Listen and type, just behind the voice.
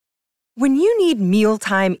When you need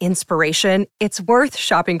mealtime inspiration, it's worth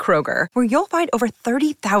shopping Kroger, where you'll find over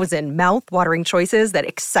 30,000 mouth-watering choices that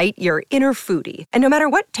excite your inner foodie. And no matter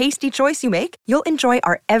what tasty choice you make, you'll enjoy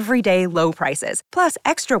our everyday low prices, plus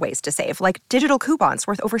extra ways to save, like digital coupons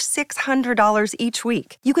worth over $600 each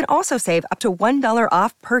week. You can also save up to $1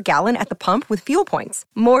 off per gallon at the pump with fuel points.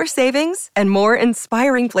 More savings and more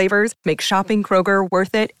inspiring flavors make shopping Kroger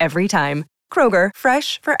worth it every time. Kroger,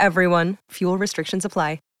 fresh for everyone. Fuel restrictions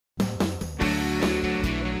apply.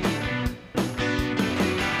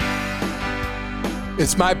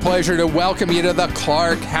 It's my pleasure to welcome you to the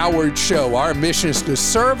Clark Howard Show. Our mission is to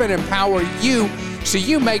serve and empower you so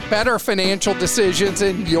you make better financial decisions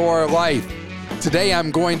in your life. Today, I'm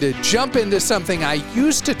going to jump into something I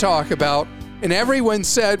used to talk about and everyone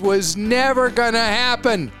said was never going to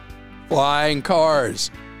happen. Flying cars.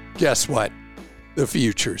 Guess what? The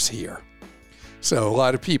future's here. So a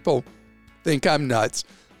lot of people think I'm nuts.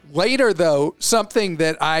 Later, though, something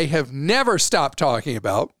that I have never stopped talking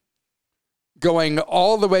about, going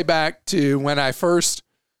all the way back to when I first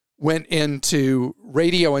went into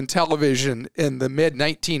radio and television in the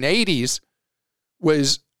mid-1980s,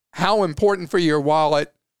 was how important for your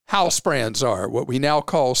wallet house brands are, what we now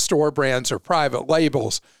call store brands or private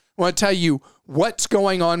labels. I want to tell you what's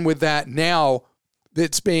going on with that now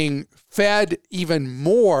that's being fed even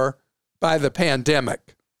more by the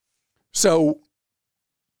pandemic. So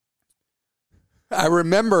I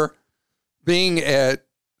remember being at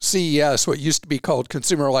CES, what used to be called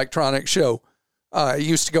Consumer Electronics Show. I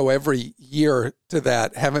used to go every year to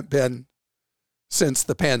that. Haven't been since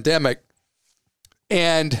the pandemic.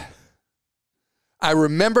 And I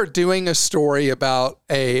remember doing a story about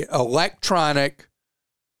a electric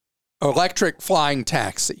flying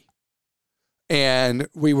taxi. And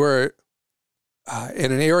we were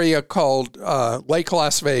in an area called Lake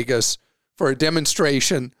Las Vegas for a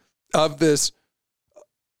demonstration of this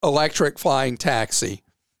electric flying taxi.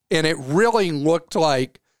 And it really looked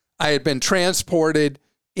like I had been transported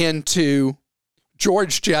into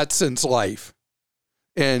George Jetson's life.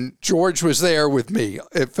 And George was there with me,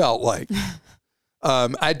 it felt like.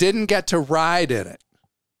 I didn't get to ride in it,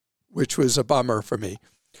 which was a bummer for me.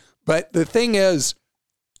 But the thing is,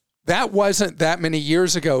 that wasn't that many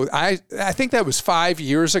years ago. I think that was 5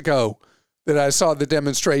 years ago that I saw the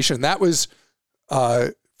demonstration. That was a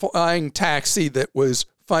flying taxi that was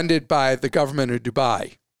funded by the government of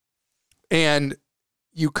Dubai. And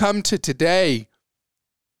you come to today,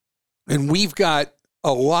 and we've got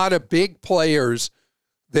a lot of big players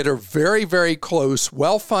that are very, very close,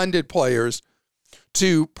 well-funded players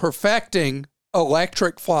to perfecting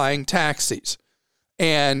electric flying taxis.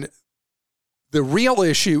 And the real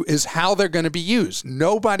issue is how they're going to be used.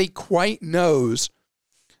 Nobody quite knows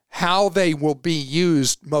how they will be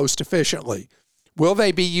used most efficiently. Will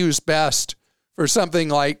they be used best for something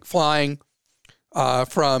like flying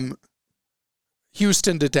from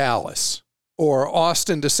Houston to Dallas, or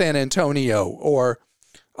Austin to San Antonio, or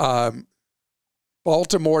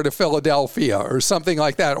Baltimore to Philadelphia, or something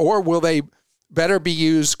like that? Or will they better be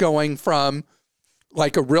used going from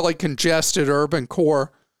like a really congested urban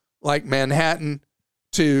core like Manhattan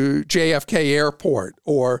to JFK Airport,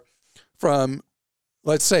 or from,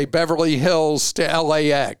 let's say, Beverly Hills to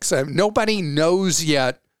LAX? Nobody knows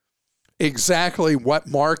yet exactly what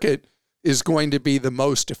market is going to be the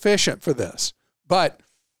most efficient for this. But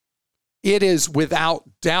it is without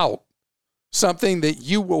doubt something that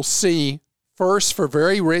you will see first for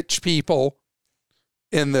very rich people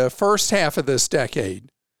in the first half of this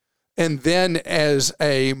decade, and then as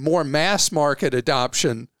a more mass market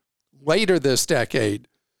adoption later this decade,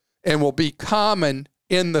 and will be common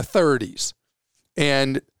in the 30s.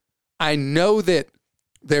 And I know that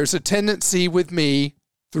there's a tendency with me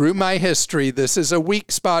through my history, this is a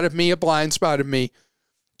weak spot of me, a blind spot of me,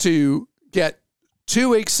 to get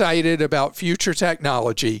too excited about future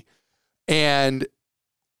technology and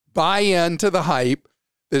buy into the hype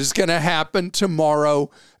that is going to happen tomorrow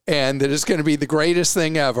and that is going to be the greatest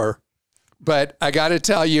thing ever. But I got to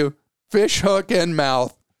tell you, fish hook in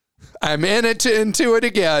mouth, I'm into it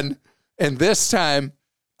again. And this time,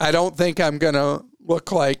 I don't think I'm going to look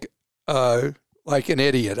like an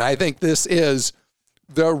idiot. I think this is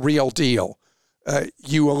the real deal.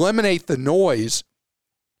 You eliminate the noise.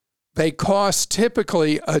 They cost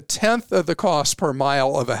typically 1/10 of the cost per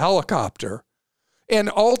mile of a helicopter. And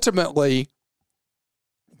ultimately,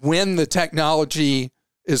 when the technology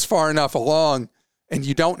is far enough along and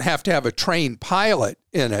you don't have to have a trained pilot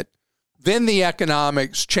in it, then the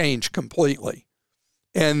economics change completely.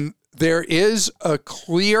 And there is a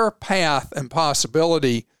clear path and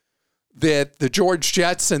possibility that the George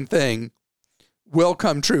Jetson thing will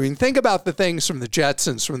come true. And think about the things from the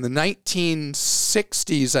Jetsons from the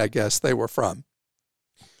 1960s, I guess they were from.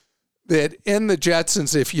 That in the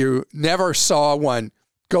Jetsons, if you never saw one,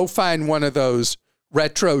 go find one of those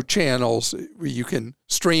retro channels where you can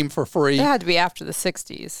stream for free. It had to be after the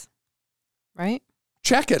 60s, right?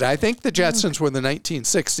 Check it. I think the Jetsons were the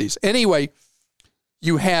 1960s. Anyway,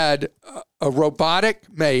 you had a robotic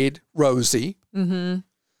maid, Rosie. Mm-hmm.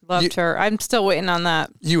 Loved her. I'm still waiting on that.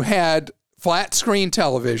 You had flat screen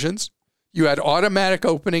televisions. You had automatic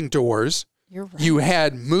opening doors. You're right. You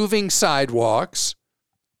had moving sidewalks.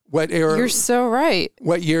 What era? You're so right.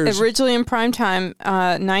 What years? Originally in primetime,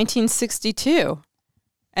 1962.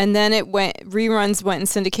 And then reruns went in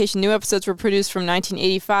syndication. New episodes were produced from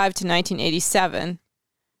 1985 to 1987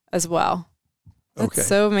 as well. That's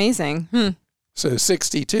so amazing. So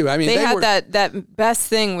 62. I mean, they had that best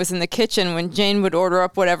thing was in the kitchen when Jane would order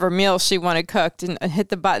up whatever meal she wanted cooked and hit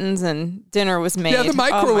the buttons and dinner was made. Yeah, the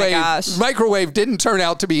microwave. Oh my gosh. Microwave didn't turn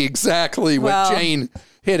out to be exactly what Jane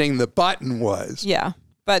hitting the button was. Yeah,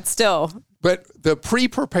 but still. But the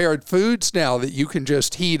pre-prepared foods now that you can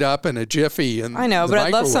just heat up in a jiffy and I know, but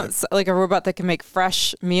I'd love something like a robot that can make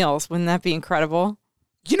fresh meals. Wouldn't that be incredible?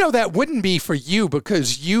 You know, that wouldn't be for you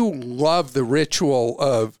because you love the ritual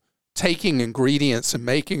of taking ingredients and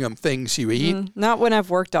making them things you eat. Not when I've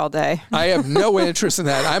worked all day. I have no interest in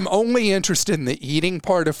that. I'm only interested in the eating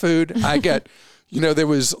part of food. I get, there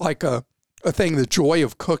was like a thing, the joy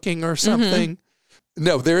of cooking or something.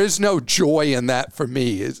 No, there is no joy in that for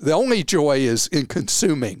me. The only joy is in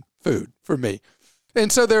consuming food for me. And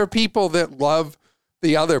so there are people that love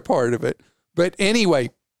the other part of it. But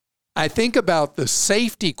anyway, I think about the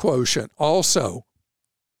safety quotient also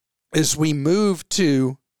as we move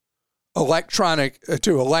to electric,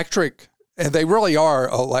 and they really are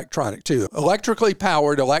electronic too. Electrically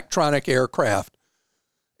powered electronic aircraft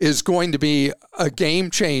is going to be a game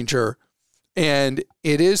changer. And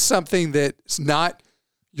it is something that's not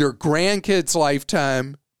your grandkids'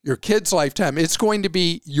 lifetime, your kids' lifetime. It's going to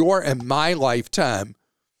be your and my lifetime.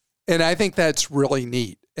 And I think that's really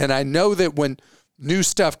neat. And I know that when new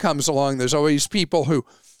stuff comes along, there's always people who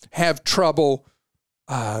have trouble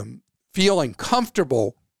feeling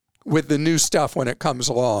comfortable with the new stuff when it comes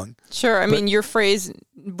along. Sure. I mean, your phrase,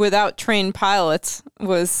 without trained pilots,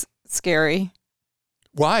 was scary.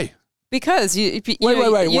 Why? Because you think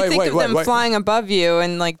of them flying above you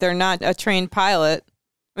and like they're not a trained pilot.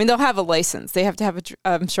 I mean, they'll have a license. They have to have,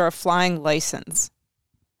 a flying license.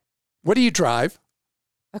 What do you drive?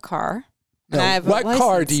 A car. No. And I have What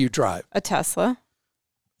car do you drive? A Tesla.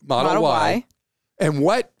 Model Y. And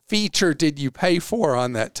what feature did you pay for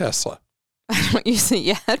on that Tesla? I don't use it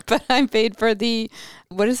yet, but I paid for the,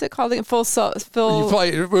 what is it called? You have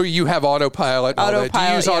autopilot. Autopilot. Do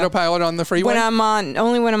you use autopilot on the freeway?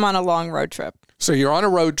 Only when I'm on a long road trip. So you're on a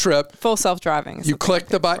road trip. Full self-driving. You click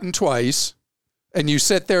the button twice, and you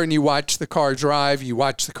sit there and you watch the car drive. You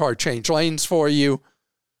watch the car change lanes for you.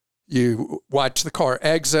 You watch the car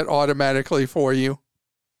exit automatically for you.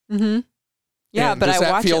 Mm-hmm. Yeah, but I watch it like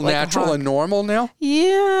a hawk. Does that feel natural and normal now?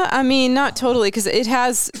 Yeah, I mean, not totally, because it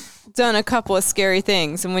has done a couple of scary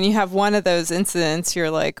things. And when you have one of those incidents, you're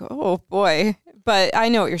like, oh, boy. But I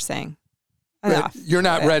know what you're saying. Enough. You're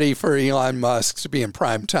not ready for Elon Musk to be in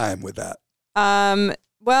prime time with that.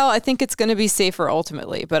 Well, I think it's going to be safer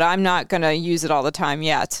ultimately, but I'm not going to use it all the time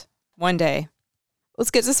yet. One day. Let's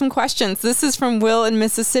get to some questions. This is from Will in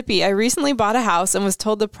Mississippi. I recently bought a house and was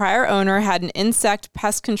told the prior owner had an insect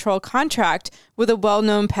pest control contract with a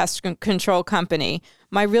well-known pest control company.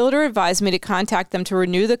 My realtor advised me to contact them to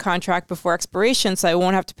renew the contract before expiration so I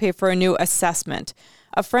won't have to pay for a new assessment.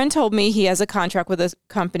 A friend told me he has a contract with a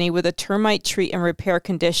company with a termite treat and repair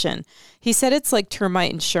condition. He said it's like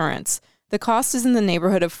termite insurance. The cost is in the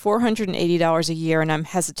neighborhood of $480 a year, and I'm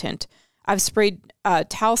hesitant. I've sprayed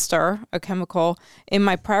Talstar, a chemical, in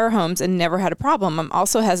my prior homes and never had a problem. I'm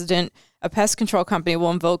also hesitant a pest control company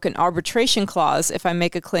will invoke an arbitration clause if I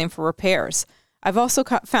make a claim for repairs. I've also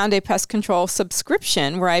found a pest control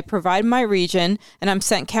subscription where I provide my region and I'm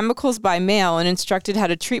sent chemicals by mail and instructed how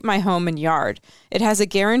to treat my home and yard. It has a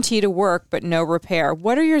guarantee to work but no repair.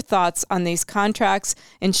 What are your thoughts on these contracts,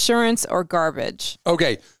 insurance, or garbage?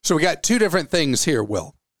 Okay, so we got two different things here,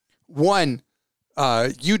 Will. One,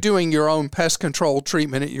 you doing your own pest control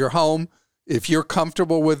treatment at your home, if you're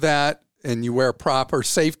comfortable with that and you wear proper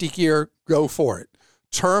safety gear, go for it.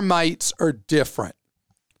 Termites are different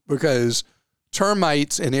because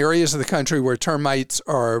termites in areas of the country where termites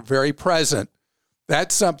are very present,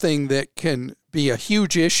 that's something that can be a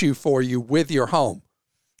huge issue for you with your home.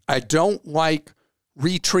 I don't like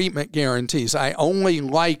retreatment guarantees. I only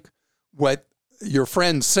like what your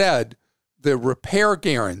friend said, the repair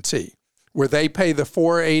guarantee, where they pay the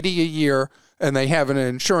 $480 a year and they have an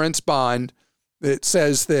insurance bond that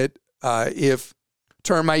says that if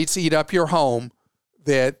termites eat up your home,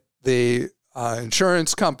 that the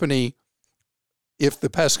insurance company, if the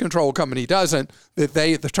pest control company doesn't,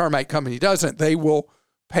 the termite company doesn't, they will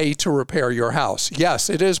pay to repair your house. Yes,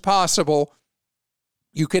 it is possible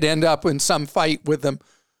you could end up in some fight with them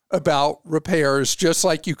about repairs, just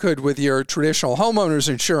like you could with your traditional homeowner's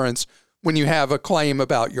insurance when you have a claim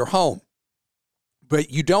about your home.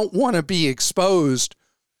 But you don't want to be exposed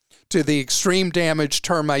to the extreme damage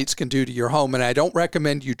termites can do to your home. And I don't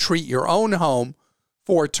recommend you treat your own home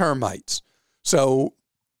for termites. So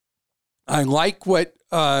I like what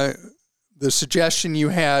the suggestion you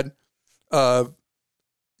had of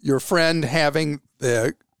your friend having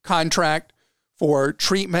the contract for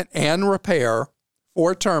treatment and repair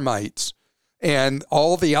for termites, and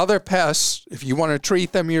all the other pests, if you want to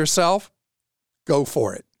treat them yourself, go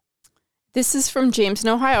for it. This is from James in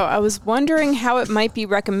Ohio. I was wondering how it might be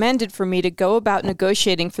recommended for me to go about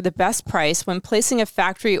negotiating for the best price when placing a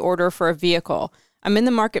factory order for a vehicle. I'm in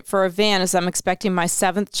the market for a van as I'm expecting my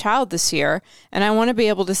 7th child this year, and I want to be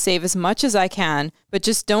able to save as much as I can, but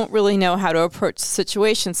just don't really know how to approach the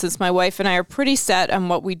situation since my wife and I are pretty set on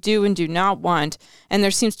what we do and do not want, and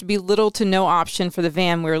there seems to be little to no option for the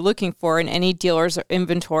van we're looking for in any dealer's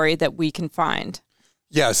inventory that we can find.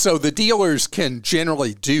 Yeah, so the dealers can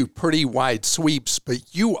generally do pretty wide sweeps,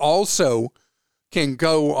 but you also can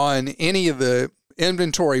go on any of the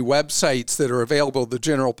inventory websites that are available to the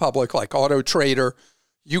general public, like Autotrader.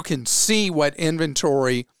 You can see what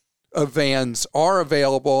inventory of vans are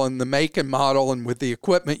available and the make and model and with the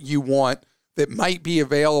equipment you want that might be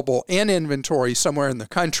available in inventory somewhere in the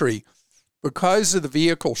country. Because of the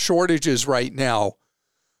vehicle shortages right now,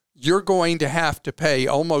 you're going to have to pay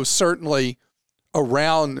almost certainly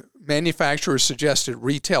around manufacturer's suggested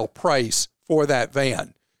retail price for that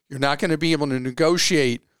van. You're not going to be able to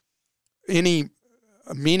negotiate any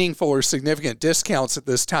meaningful or significant discounts at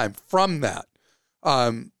this time from that.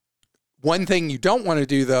 One thing you don't want to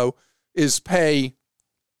do, though, is pay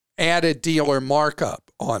added dealer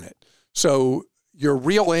markup on it. So your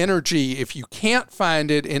real energy, if you can't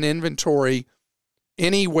find it in inventory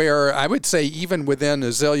anywhere, I would say even within a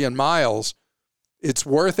zillion miles, it's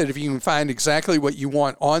worth it if you can find exactly what you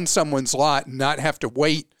want on someone's lot and not have to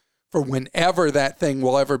wait for whenever that thing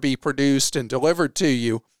will ever be produced and delivered to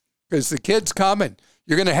you, because the kid's coming.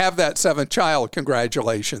 You're going to have that 7th child.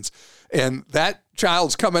 Congratulations. And that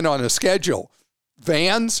child's coming on a schedule.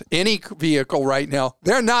 Vans, any vehicle right now,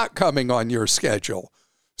 they're not coming on your schedule.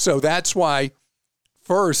 So that's why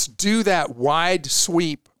first do that wide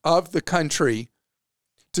sweep of the country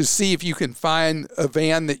to see if you can find a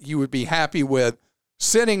van that you would be happy with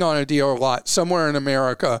sitting on a dealer lot somewhere in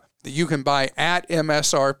America that you can buy at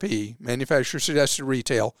MSRP, manufacturer suggested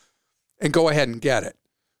retail, and go ahead and get it.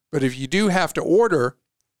 But if you do have to order,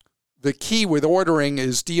 the key with ordering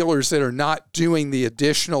is dealers that are not doing the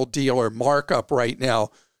additional dealer markup right now,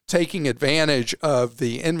 taking advantage of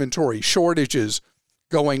the inventory shortages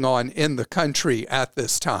going on in the country at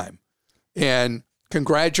this time. And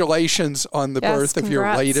congratulations on the birth of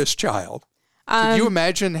your latest child. Could you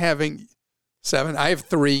imagine having 7? I have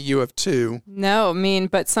 3. You have 2. No,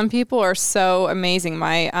 but some people are so amazing.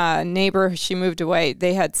 My neighbor, she moved away.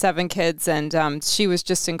 They had 7 kids, and she was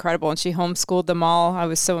just incredible, and she homeschooled them all. I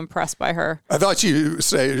was so impressed by her. I thought you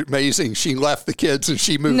say amazing. She left the kids and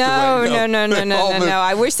she moved away. No.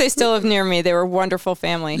 I wish they still lived near me. They were a wonderful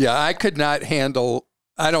family. Yeah, I could not handle,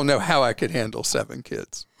 I don't know how I could handle 7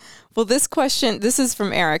 kids. Well, this is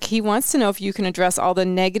from Eric. He wants to know if you can address all the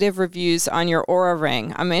negative reviews on your Oura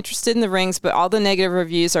Ring. I'm interested in the rings, but all the negative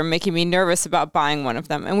reviews are making me nervous about buying one of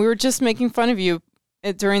them. And we were just making fun of you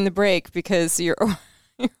during the break because your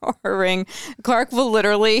Oura Ring, Clark will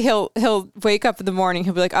literally, he'll wake up in the morning,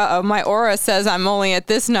 he'll be like, uh-oh, my Oura says I'm only at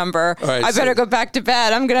this number. Right, I better go back to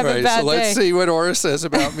bed. I'm going to have a bad day. Let's see what Oura says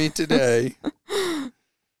about me today. It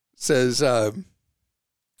says, all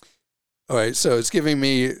right, so it's giving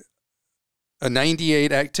me a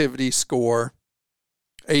 98 activity score,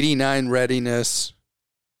 89 readiness,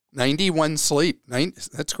 91 sleep.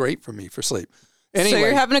 That's great for me for sleep. Anyway, so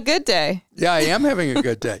you're having a good day. Yeah, I am having a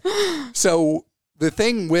good day. So the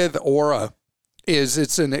thing with Oura is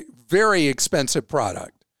it's a very expensive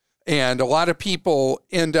product. And a lot of people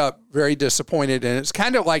end up very disappointed. And it's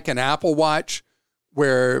kind of like an Apple Watch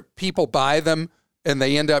where people buy them and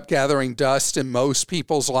they end up gathering dust in most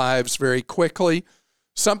people's lives very quickly.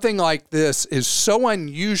 Something like this is so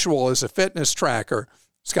unusual as a fitness tracker.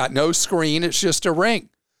 It's got no screen. It's just a ring.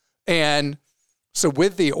 And so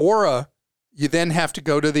with the Oura, You then have to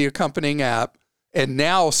go to the accompanying app. And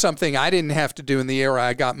now something I didn't have to do in the era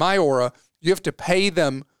I got my Oura, you have to pay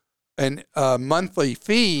them a monthly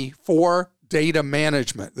fee for data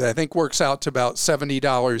management that I think works out to about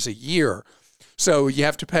 $70 a year. So you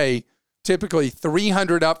have to pay typically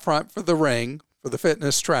 $300 upfront for the ring, for the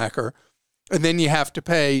fitness tracker, and then you have to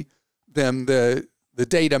pay them the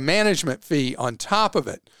data management fee on top of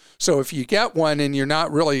it. So if you get one and you're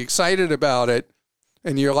not really excited about it,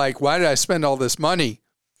 and you're like, why did I spend all this money?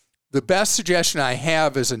 The best suggestion I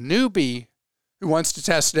have is a newbie who wants to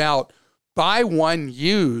test it out, buy one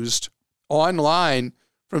used online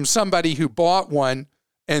from somebody who bought one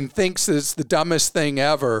and thinks it's the dumbest thing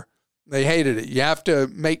ever. They hated it. You have to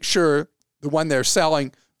make sure the one they're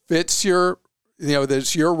selling fits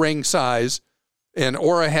that's your ring size. And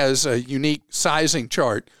Oura has a unique sizing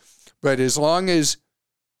chart. But as long as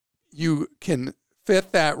you can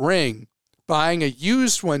fit that ring, buying a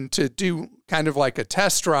used one to do kind of like a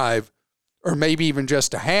test drive, or maybe even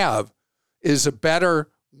just to have, is a better,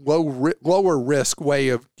 lower risk way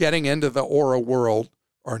of getting into the Oura world,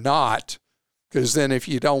 or not. Because then if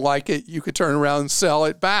you don't like it, you could turn around and sell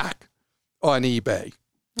it back on eBay.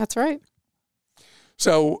 That's right.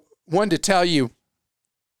 So wanted to tell you,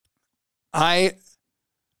 I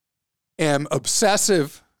am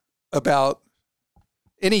obsessive about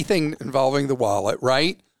anything involving the wallet,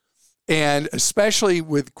 right? And especially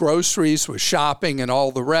with groceries, with shopping and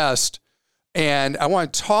all the rest. And I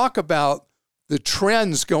want to talk about the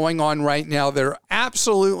trends going on right now that are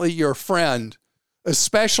absolutely your friend,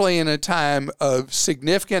 especially in a time of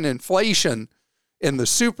significant inflation in the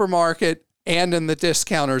supermarket and in the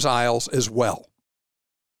discounters aisles as well.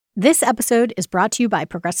 This episode is brought to you by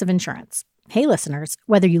Progressive Insurance. Hey, listeners,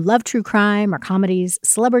 whether you love true crime or comedies,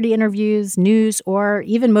 celebrity interviews, news, or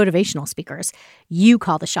even motivational speakers, you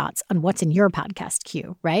call the shots on what's in your podcast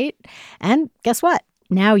queue, right? And guess what?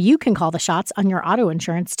 Now you can call the shots on your auto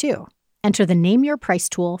insurance, too. Enter the Name Your Price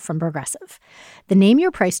tool from Progressive. The Name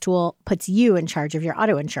Your Price tool puts you in charge of your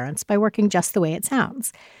auto insurance by working just the way it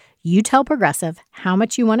sounds. You tell Progressive how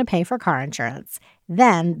much you want to pay for car insurance.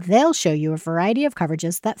 Then they'll show you a variety of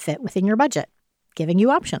coverages that fit within your budget, giving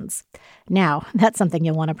you options. Now, that's something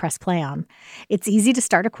you'll want to press play on. It's easy to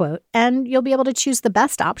start a quote, and you'll be able to choose the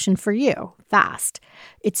best option for you fast.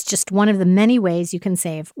 It's just one of the many ways you can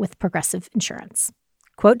save with Progressive Insurance.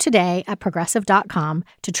 Quote today at Progressive.com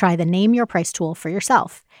to try the Name Your Price tool for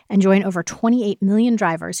yourself and join over 28 million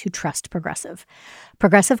drivers who trust Progressive.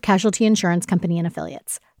 Progressive Casualty Insurance Company and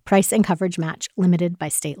Affiliates. Price and coverage match limited by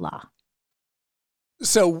state law.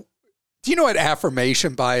 So, do you know what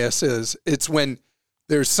affirmation bias is? It's when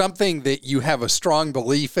there's something that you have a strong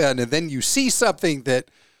belief in, and then you see something that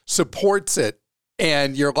supports it,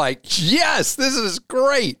 and you're like, yes, this is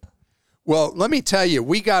great. Well, let me tell you,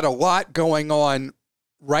 we got a lot going on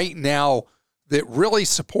right now that really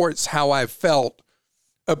supports how I've felt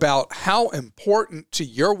about how important to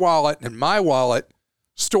your wallet and my wallet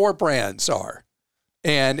store brands are.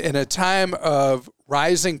 And in a time of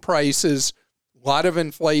rising prices, a lot of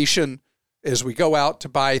inflation, as we go out to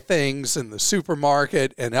buy things in the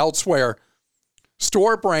supermarket and elsewhere,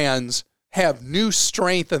 store brands have new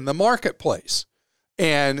strength in the marketplace.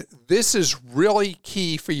 And this is really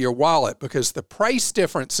key for your wallet because the price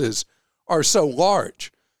differences are so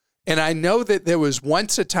large. And I know that there was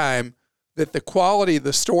once a time that the quality of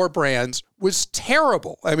the store brands was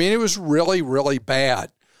terrible. I mean, it was really, really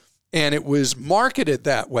bad. And it was marketed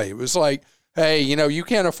that way. It was like, hey, you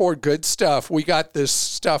can't afford good stuff. We got this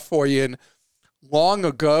stuff for you. And long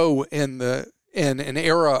ago in an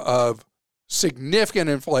era of significant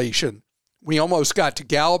inflation, we almost got to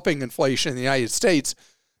galloping inflation in the United States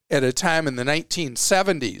at a time in the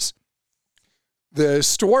 1970s. The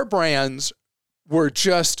store brands were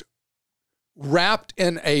just wrapped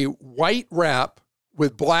in a white wrap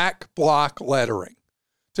with black block lettering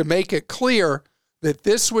to make it clear that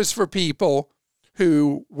this was for people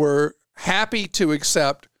who were happy to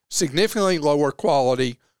accept significantly lower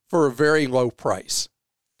quality for a very low price.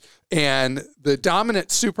 And the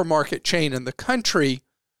dominant supermarket chain in the country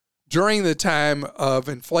during the time of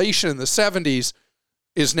inflation in the 70s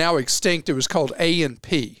is now extinct. It was called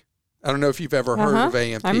A&P. I don't know if you've ever heard of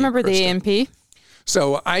A&P. I remember the A&P.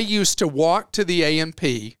 So I used to walk to the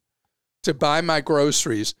A&P to buy my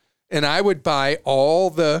groceries, and I would buy all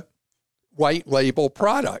the white label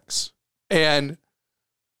products. And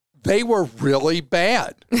they were really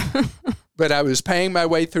bad. But I was paying my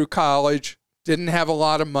way through college, didn't have a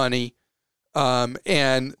lot of money,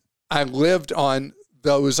 and I lived on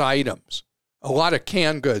those items. A lot of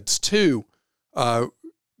canned goods, too,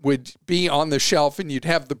 would be on the shelf, and you'd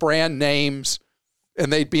have the brand names,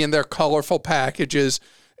 and they'd be in their colorful packages.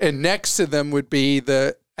 And next to them would be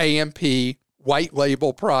the AMP white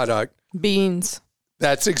label product. Beans.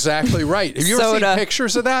 That's exactly right. Have you ever seen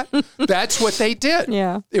pictures of that? That's what they did.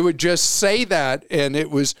 Yeah. It would just say that, and it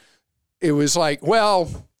was like, well,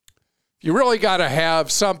 you really got to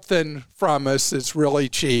have something from us that's really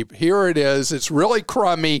cheap. Here it is. It's really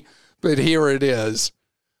crummy, but here it is.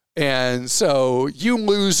 And so, you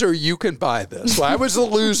loser, you can buy this. Well, I was the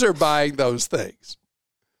loser buying those things.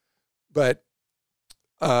 But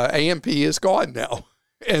AMP is gone now.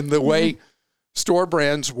 And the way store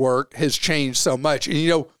brands work has changed so much. And, you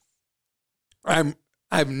know,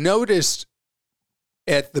 I've noticed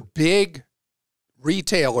at the big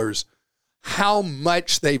retailers how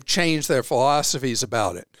much they've changed their philosophies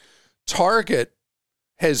about it. Target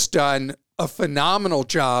has done a phenomenal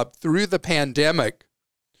job through the pandemic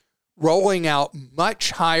rolling out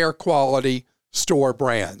much higher quality store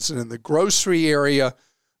brands. And in the grocery area,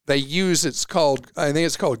 they use, I think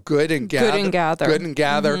it's called Good and Gather. Good and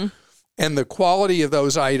Gather. Mm-hmm. And the quality of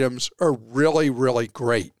those items are really, really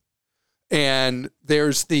great. And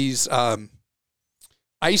there's these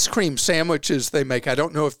ice cream sandwiches they make. I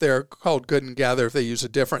don't know if they're called Good and Gather, if they use a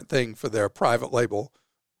different thing for their private label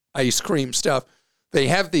ice cream stuff. They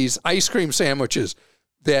have these ice cream sandwiches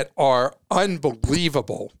that are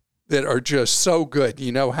unbelievable, that are just so good.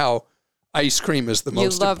 You know how ice cream is the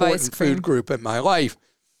most important food group in my life.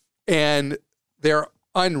 And they're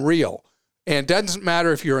unreal. And it doesn't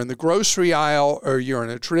matter if you're in the grocery aisle or you're in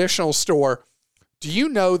a traditional store. Do you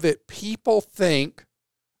know that people think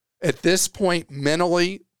at this point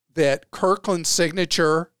mentally that Kirkland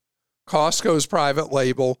Signature, Costco's private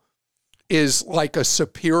label, is like a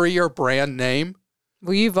superior brand name?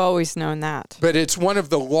 Well, you've always known that. But it's one of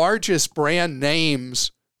the largest brand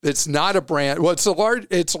names that's not a brand. Well,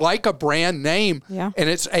 it's like a brand name. Yeah. And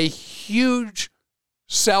it's a huge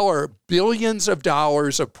seller. Billions of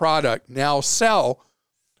dollars of product now sell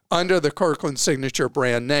under the Kirkland Signature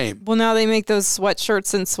brand name. Well, now they make those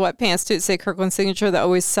sweatshirts and sweatpants too that say Kirkland Signature that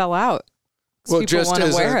always sell out. Well, people just want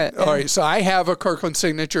to wear it. All right, so I have a Kirkland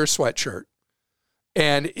Signature sweatshirt,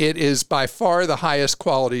 and it is by far the highest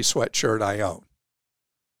quality sweatshirt I own.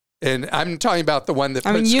 And I'm talking about the one that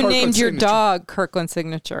puts you Kirkland named your Signature. dog Kirkland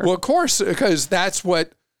Signature. Well, of course, because that's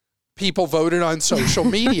what people voted on social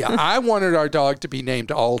media. I wanted our dog to be named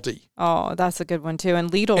Aldi. Oh, that's a good one too.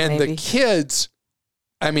 And Lidl, and maybe. The kids,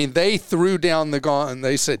 they threw down the gauntlet.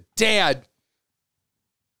 They said, Dad,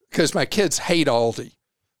 because my kids hate Aldi.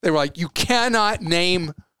 They were like, you cannot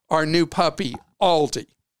name our new puppy Aldi.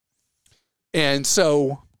 And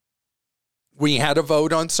so we had a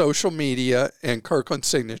vote on social media, and Kirkland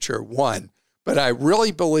Signature won. But I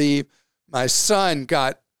really believe my son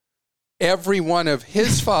got every one of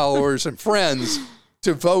his followers and friends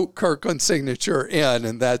to vote Kirkland Signature in,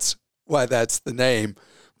 and that's why that's the name.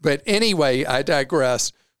 But anyway, I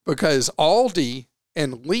digress, because Aldi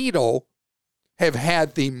and Lidl have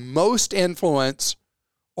had the most influence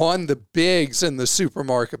on the bigs in the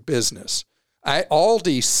supermarket business.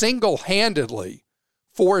 Aldi single-handedly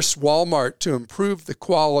forced Walmart to improve the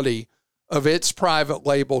quality of its private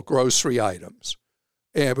label grocery items.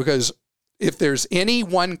 And because if there's any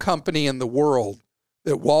one company in the world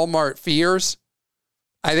that Walmart fears,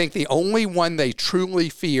 I think the only one they truly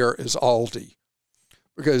fear is Aldi.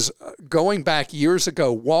 Because going back years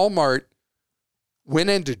ago, Walmart went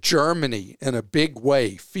into Germany in a big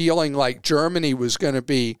way, feeling like Germany was going to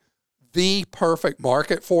be the perfect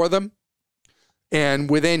market for them. And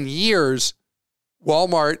within years,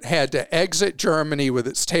 Walmart had to exit Germany with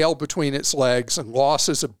its tail between its legs and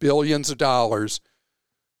losses of billions of dollars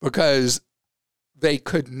because they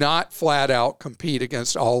could not flat out compete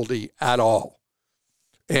against Aldi at all.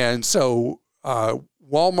 And so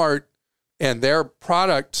Walmart and their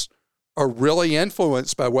products are really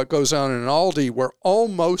influenced by what goes on in Aldi, where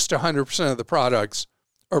almost 100% of the products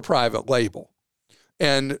are private label.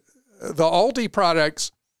 And the Aldi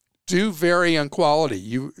products do vary in quality.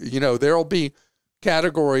 You know, there'll be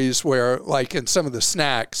categories where, like in some of the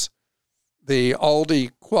snacks, the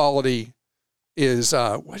Aldi quality is,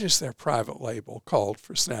 what is their private label called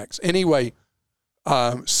for snacks? Anyway,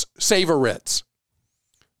 Savor-Ritz.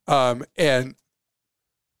 And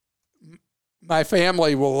my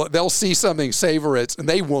family they'll see something Savor-Ritz and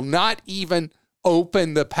they will not even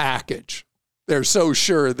open the package. They're so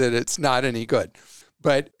sure that it's not any good.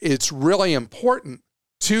 But it's really important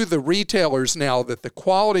to the retailers now that the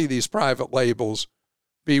quality of these private labels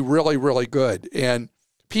be really, really good. And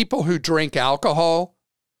people who drink alcohol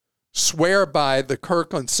swear by the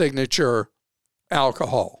Kirkland Signature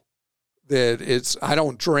alcohol. I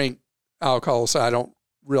don't drink alcohol, so I don't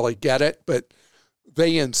really get it, but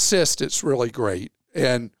they insist it's really great.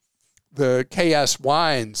 And the KS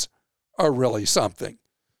wines are really something.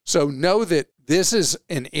 So know that this is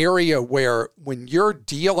an area where when you're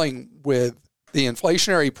dealing with the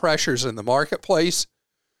inflationary pressures in the marketplace,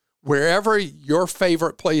 wherever your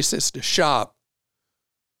favorite place is to shop,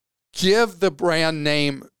 give the brand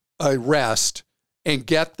name a rest and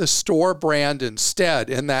get the store brand instead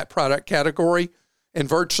in that product category. And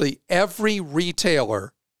virtually every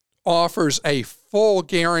retailer offers a full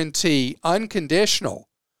guarantee, unconditional,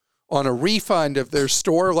 on a refund of their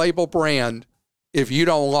store label brand if you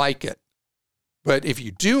don't like it. But if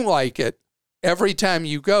you do like it, every time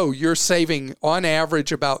you go, you're saving on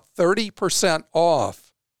average about 30%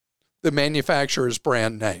 off the manufacturer's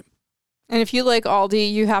brand name. And if you like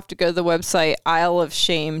Aldi, you have to go to the website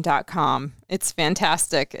isleofshame.com. It's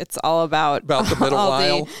fantastic. It's all about the middle Aldi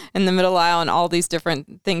aisle. And the middle aisle and all these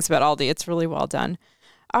different things about Aldi. It's really well done.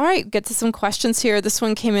 All right, get to some questions here. This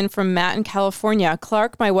one came in from Matt in California.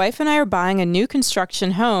 Clark, my wife and I are buying a new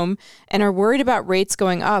construction home and are worried about rates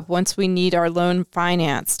going up once we need our loan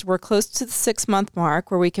financed. We're close to the 6-month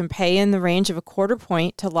mark where we can pay in the range of a 1/4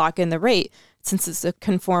 point to lock in the rate, since it's a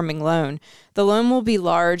conforming loan. The loan will be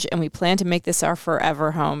large and we plan to make this our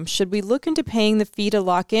forever home. Should we look into paying the fee to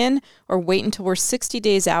lock in or wait until we're 60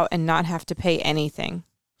 days out and not have to pay anything?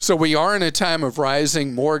 So we are in a time of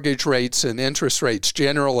rising mortgage rates and interest rates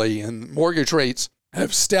generally, and mortgage rates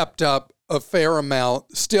have stepped up a fair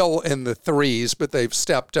amount, still in the 3s, but they've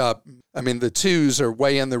stepped up. I mean, the 2s are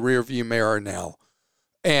way in the rearview mirror now.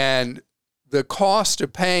 And the cost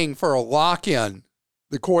of paying for a lock-in,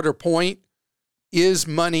 the 1/4 point, is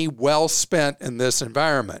money well spent in this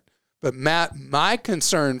environment. But Matt, my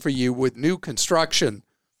concern for you with new construction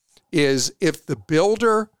is if the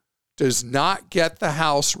builder does not get the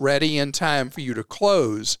house ready in time for you to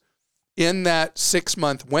close in that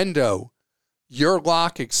 6-month window, your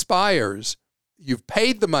lock expires, you've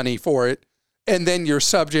paid the money for it, and then you're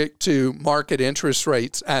subject to market interest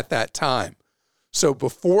rates at that time. So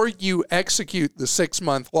before you execute the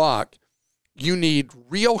 6-month lock, you need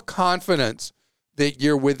real confidence that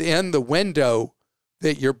you're within the window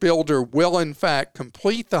that your builder will in fact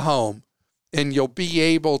complete the home, and you'll be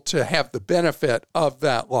able to have the benefit of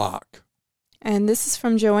that lock. And this is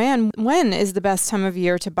from Joanne. When is the best time of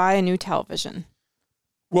year to buy a new television?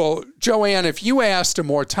 Well, Joanne, if you asked a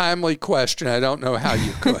more timely question, I don't know how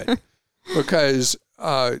you could, because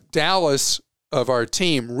Dallas of our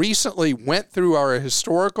team recently went through our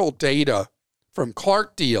historical data from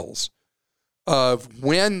Clark Deals of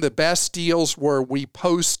when the best deals were we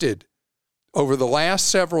posted over the last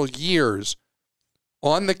several years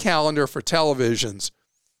on the calendar for televisions.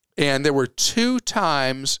 And there were 2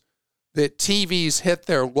 times that TVs hit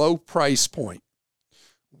their low price point.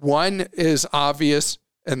 One is obvious,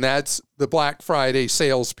 and that's the Black Friday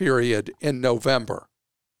sales period in November.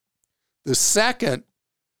 The second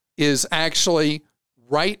is actually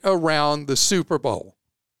right around the Super Bowl.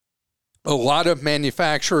 A lot of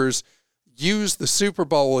manufacturers use the Super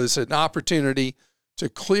Bowl as an opportunity to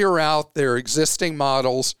clear out their existing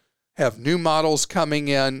models, have new models coming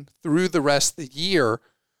in through the rest of the year,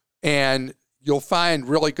 and you'll find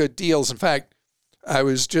really good deals. In fact, I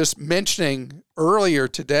was just mentioning earlier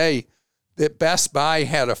today that Best Buy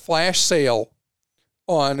had a flash sale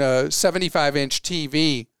on a 75-inch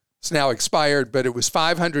TV. It's now expired, but it was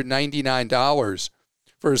 $599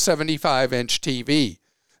 for a 75-inch TV.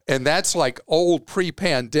 And that's like old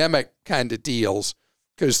pre-pandemic kind of deals,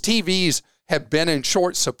 because TVs have been in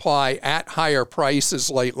short supply at higher prices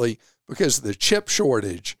lately because of the chip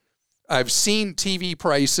shortage. I've seen TV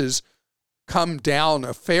prices come down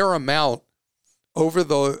a fair amount over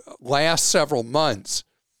the last several months.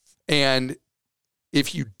 And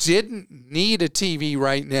if you didn't need a TV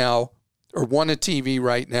right now or want a TV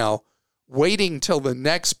right now, waiting till the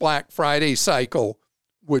next Black Friday cycle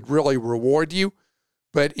would really reward you.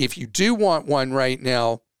 But if you do want one right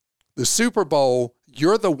now, the Super Bowl,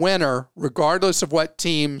 you're the winner, regardless of what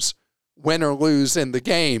teams win or lose in the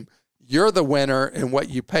game. You're the winner in what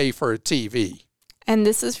you pay for a TV. And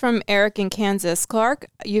this is from Eric in Kansas. Clark,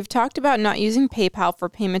 you've talked about not using PayPal for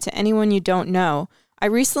payment to anyone you don't know. I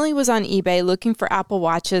recently was on eBay looking for Apple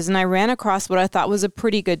Watches, and I ran across what I thought was a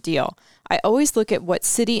pretty good deal. I always look at what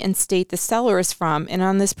city and state the seller is from, and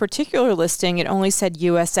on this particular listing, it only said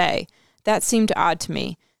USA. That seemed odd to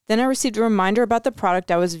me. Then I received a reminder about the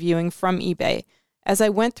product I was viewing from eBay. As I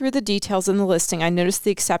went through the details in the listing, I noticed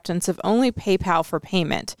the acceptance of only PayPal for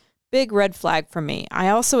payment. Big red flag for me. I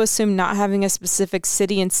also assumed not having a specific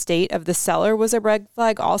city and state of the seller was a red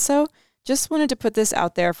flag also. Just wanted to put this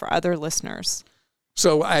out there for other listeners.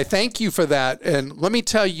 So I thank you for that. And let me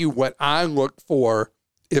tell you what I look for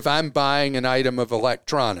if I'm buying an item of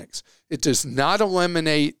electronics. It does not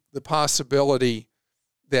eliminate the possibility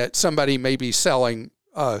that somebody may be selling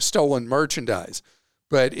stolen merchandise,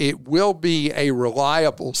 but it will be a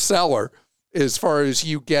reliable seller as far as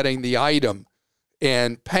you getting the item.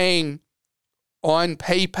 And paying on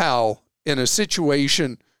PayPal in a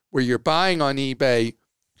situation where you're buying on eBay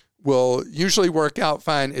will usually work out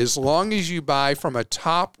fine as long as you buy from a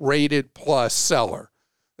top-rated plus seller.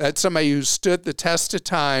 That's somebody who stood the test of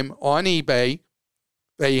time on eBay.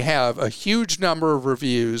 They have a huge number of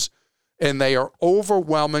reviews, and they are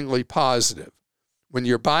overwhelmingly positive. When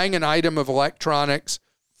you're buying an item of electronics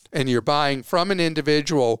and you're buying from an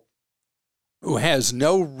individual who has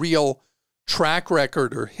no real track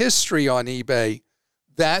record or history on eBay,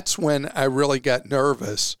 that's when I really got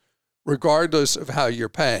nervous, regardless of how you're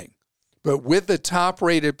paying. But with the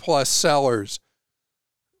top-rated plus sellers,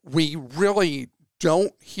 we really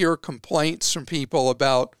don't hear complaints from people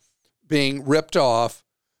about being ripped off.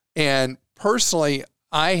 And personally,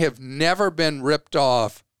 I have never been ripped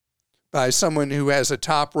off by someone who has a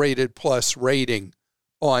top-rated plus rating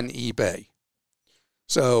on eBay.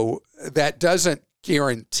 So that doesn't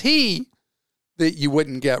guarantee that you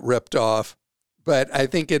wouldn't get ripped off, but I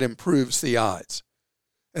think it improves the odds.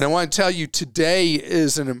 And I want to tell you, today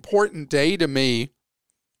is an important day to me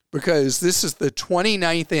because this is the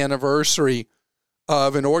 29th anniversary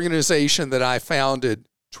of an organization that I founded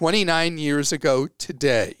 29 years ago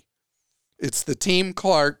today. It's the Team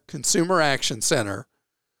Clark Consumer Action Center,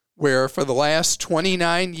 where for the last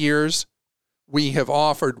 29 years, we have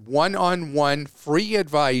offered one-on-one free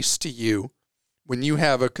advice to you when you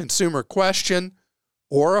have a consumer question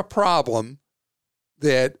or a problem.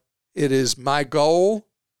 That it is my goal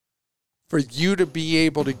for you to be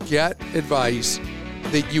able to get advice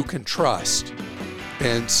that you can trust.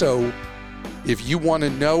 And so if you want to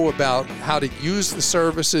know about how to use the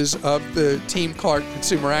services of the Team Clark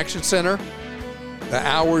Consumer Action Center, the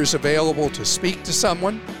hours available to speak to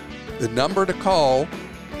someone, the number to call,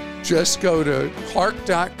 just go to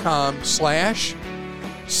clark.com/CAC.